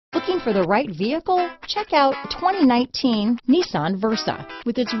Looking for the right vehicle? Check out 2019 Nissan Versa.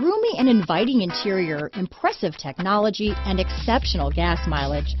 With its roomy and inviting interior, impressive technology, and exceptional gas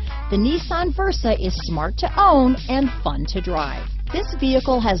mileage, the Nissan Versa is smart to own and fun to drive. This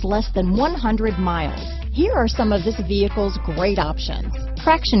vehicle has less than 100 miles. Here are some of this vehicle's great options: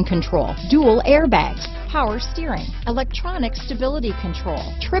 traction control, dual airbags, power steering, electronic stability control,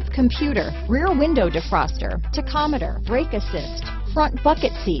 trip computer, rear window defroster, tachometer, brake assist, front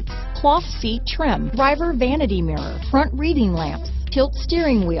bucket seats, cloth seat trim, driver vanity mirror, front reading lamps, tilt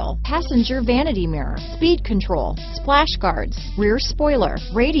steering wheel, passenger vanity mirror, speed control, splash guards, rear spoiler,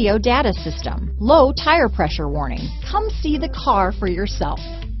 radio data system, low tire pressure warning. Come see the car for yourself.